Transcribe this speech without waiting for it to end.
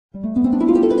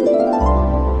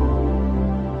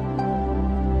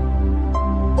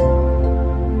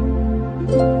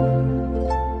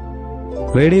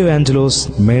Radio Angelos,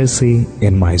 Mercy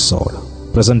in My Soul,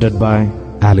 presented by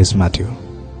Alice Matthew.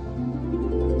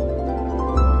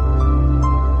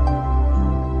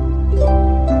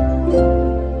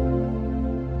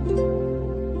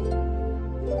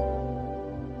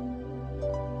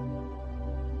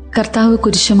 കർത്താവ്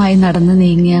കുരിശുമായി നടന്നു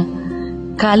നീങ്ങിയ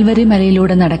Calvary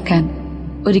മലയിലൂടെ നടക്കാൻ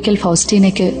ഒരിക്കൽ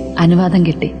ഫൗസ്റ്റീനയ്ക്ക് അനുവാദം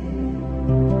കിട്ടി.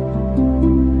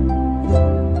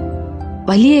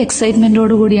 വലിയ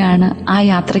എക്സൈറ്റ്മെന്റോടുകൂടിയാണ് ആ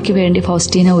യാത്രയ്ക്ക് വേണ്ടി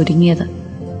ഫൗസ്റ്റീന ഒരുങ്ങിയത്.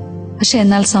 പക്ഷെ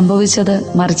എന്നാൽ സംഭവിച്ചത്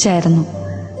മറിച്ചായിരുന്നു.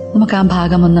 നമുക്ക് ആ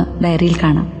ഭാഗമൊന്ന് ഡയറിയിൽ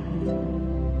കാണാം.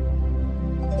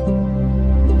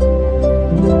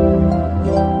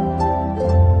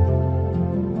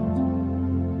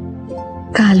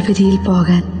 കാൽവരിയിൽ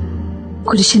പോകാൻ,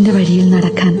 കുരിശിന്റെ വഴിയിൽ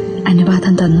നടക്കാൻ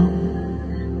അനുവാദം തന്നു.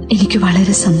 എനിക്ക്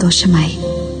വളരെ സന്തോഷമായി.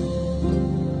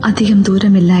 അധികം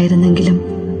ദൂരമില്ലായിരുന്നെങ്കിലും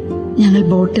ഞങ്ങൾ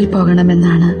ബോട്ടിൽ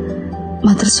പോകണമെന്നാണ്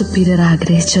മദർ സുപ്പീരിയർ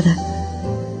ആഗ്രഹിച്ചത്.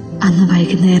 അന്ന്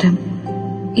വൈകുന്നേരം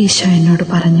ഈശോ എന്നോട്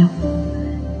പറഞ്ഞു,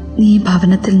 നീ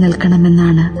ഭവനത്തിൽ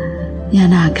നിൽക്കണമെന്നാണ് ഞാൻ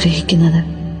ആഗ്രഹിക്കുന്നത്.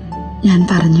 ഞാൻ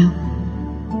പറഞ്ഞു,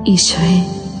 ഈശോയെ,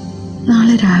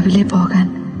 നാളെ രാവിലെ പോകാൻ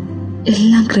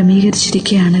എല്ലാം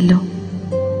ക്രമീകരിച്ചിരിക്കുകയാണല്ലോ,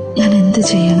 ഞാൻ എന്ത്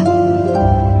ചെയ്യണം?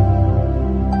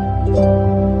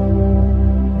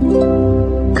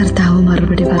 കർത്താവ്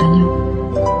മറുപടി പറഞ്ഞു,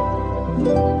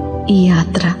 ഈ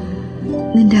യാത്ര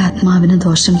നിന്റെ ആത്മാവിന്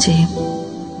ദോഷം ചെയ്യും.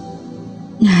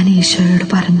 ഞാൻ ഈശോയോട്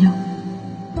പറഞ്ഞു,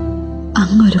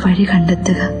 അങ്ങൊരു വഴി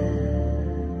കണ്ടെത്തുക,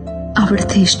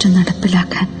 അവിടുത്തെ ഇഷ്ടം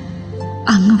നടപ്പിലാക്കാൻ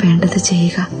അങ്ങ് വേണ്ടത്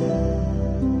ചെയ്യുക.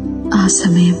 ആ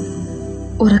സമയം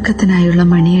ഉറക്കത്തിനായുള്ള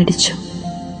മണിയടിച്ചു.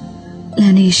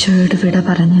 ഞാൻ ഈശോയോട് വിട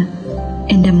പറഞ്ഞ്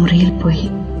എന്റെ മുറിയിൽ പോയി.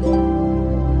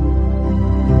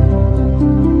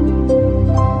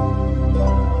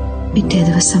 പിറ്റേ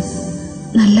ദിവസം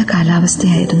നല്ല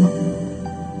കാലാവസ്ഥയായിരുന്നു.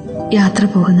 യാത്ര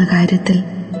പോകുന്ന കാര്യത്തിൽ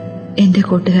എന്റെ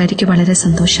കൂട്ടുകാരിക്ക് വളരെ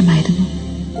സന്തോഷമായിരുന്നു.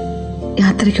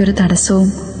 യാത്രയ്ക്കൊരു തടസ്സവും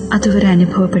അതുവരെ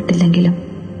അനുഭവപ്പെട്ടില്ലെങ്കിലും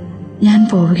ഞാൻ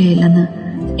പോവുകയില്ലെന്ന്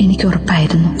എനിക്ക്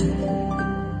ഉറപ്പായിരുന്നു.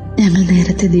 ഞങ്ങൾ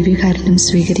നേരത്തെ ദിവ്യകാരുണ്യം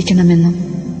സ്വീകരിക്കണമെന്നും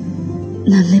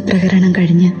നന്ദി പ്രകരണം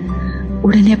കഴിഞ്ഞ്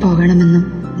ഉടനെ പോകണമെന്നും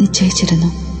നിശ്ചയിച്ചിരുന്നു.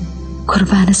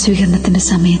 കുർബാന സ്വീകരണത്തിന്റെ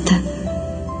സമയത്ത്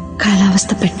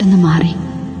കാലാവസ്ഥ പെട്ടെന്ന് മാറി.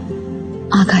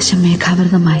 ആകാശം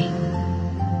മേഘാവൃതമായി.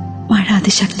 മഴ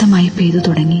അതിശക്തമായി പെയ്തു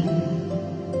തുടങ്ങി.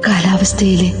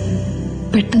 കാലാവസ്ഥയിലെ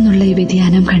പെട്ടെന്നുള്ള ഈ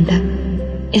വ്യതിയാനം കണ്ട്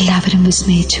എല്ലാവരും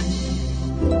വിസ്മയിച്ചു.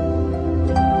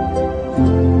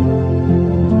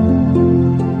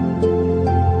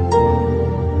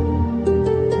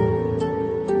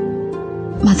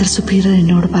 മദർ സുപ്പീരിയർ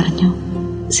എന്നോട് പറഞ്ഞു,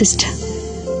 സിസ്റ്റർ,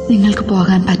 നിങ്ങൾക്ക്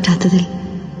പോകാൻ പറ്റാത്തതിൽ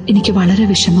എനിക്ക് വളരെ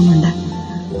വിഷമമുണ്ട്.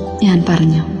 ഞാൻ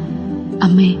പറഞ്ഞു,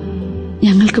 അമ്മേ,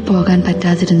 ഞങ്ങൾക്ക് പോകാൻ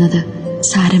പറ്റാതിരുന്നത്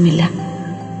സാരമില്ല.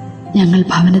 ഞങ്ങൾ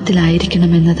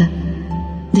ഭവനത്തിലായിരിക്കണമെന്നത്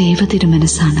ദൈവ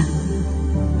തിരുമനസ്സാണ്.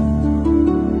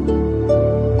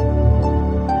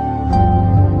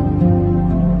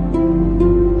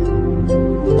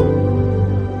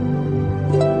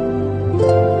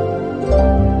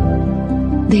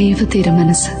 ദൈവ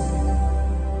തിരുമനസ്,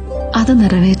 അത്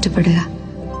നിറവേറ്റപ്പെടുക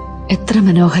എത്ര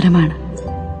മനോഹരമാണ്.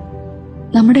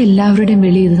 നമ്മുടെ എല്ലാവരുടെയും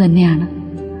വിളി ഇത് തന്നെയാണ്,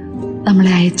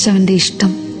 നമ്മളെ അയച്ചവന്റെ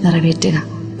ഇഷ്ടം നിറവേറ്റുക.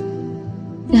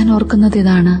 ഞാൻ ഓർക്കുന്നത്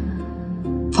ഇതാണ്,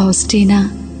 ഫൗസ്റ്റീന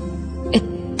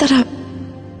എത്ര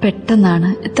പെട്ടെന്നാണ്,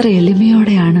 എത്ര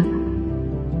എളിമയോടെയാണ്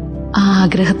ആ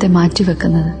ആഗ്രഹത്തെ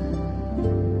മാറ്റിവെക്കുന്നത്.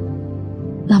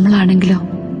 നമ്മളാണെങ്കിലോ,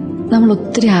 നമ്മൾ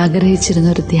ഒത്തിരി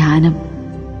ആഗ്രഹിച്ചിരുന്ന ഒരു ധ്യാനം,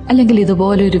 അല്ലെങ്കിൽ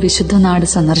ഇതുപോലെ ഒരു വിശുദ്ധ നാട്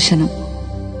സന്ദർശനം,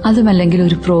 അതുമല്ലെങ്കിൽ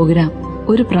ഒരു പ്രോഗ്രാം,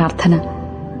 ഒരു പ്രാർത്ഥന,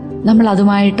 നമ്മൾ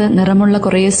അതുമായിട്ട് നിറമുള്ള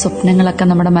കുറേ സ്വപ്നങ്ങളൊക്കെ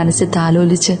നമ്മുടെ മനസ്സിൽ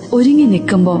താലോലിച്ച് ഒരുങ്ങി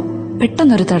നിൽക്കുമ്പോൾ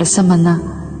പെട്ടെന്നൊരു തടസ്സം വന്നാൽ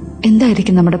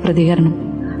എന്തായിരിക്കും നമ്മുടെ പ്രതികരണം?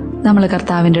 നമ്മൾ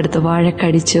കർത്താവിൻ്റെ അടുത്ത്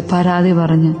വഴക്കടിച്ച് പരാതി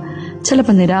പറഞ്ഞ്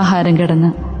ചിലപ്പോൾ നിരാഹാരം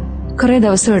കിടന്ന് കുറേ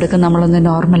ദിവസം എടുക്കും നമ്മളൊന്ന്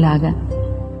നോർമലാകാൻ.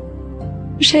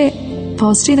 പക്ഷേ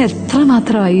ഫൗസ്റ്റീന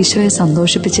എത്രമാത്രം ഈശോയെ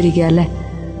സന്തോഷിപ്പിച്ചിരിക്കുക അല്ലേ?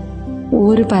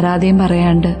 ഒരു പരാതിയും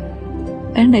പറയാണ്ട്,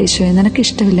 വേണ്ട ഈശോയെ, നിനക്ക്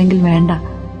ഇഷ്ടമില്ലെങ്കിൽ വേണ്ട.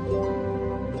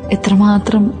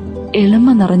 എത്രമാത്രം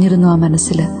എളിമ നിറഞ്ഞിരുന്നു ആ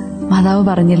മനസ്സിൽ. മാതാവ്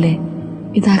പറഞ്ഞില്ലേ,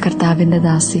 ഇതാ കർത്താവിൻ്റെ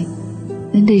ദാസി,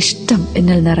 നിന്റെ ഇഷ്ടം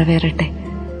എന്നിൽ നിറവേറട്ടെ.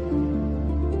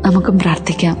 നമുക്കും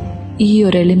പ്രാർത്ഥിക്കാം, ഈ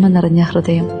ഒരു എളിമ നിറഞ്ഞ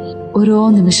ഹൃദയം ഓരോ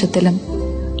നിമിഷത്തിലും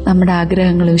നമ്മുടെ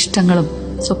ആഗ്രഹങ്ങളും ഇഷ്ടങ്ങളും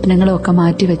സ്വപ്നങ്ങളും ഒക്കെ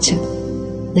മാറ്റിവെച്ച്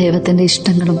ദൈവത്തിൻ്റെ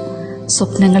ഇഷ്ടങ്ങളും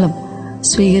സ്വപ്നങ്ങളും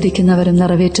സ്വീകരിക്കുന്നവരും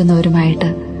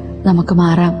നിറവേറ്റുന്നവരുമായിട്ട് നമുക്ക്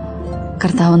മാറാം.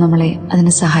 കർത്താവ് നമ്മളെ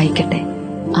അതിന് സഹായിക്കട്ടെ.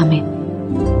 ആമേൻ.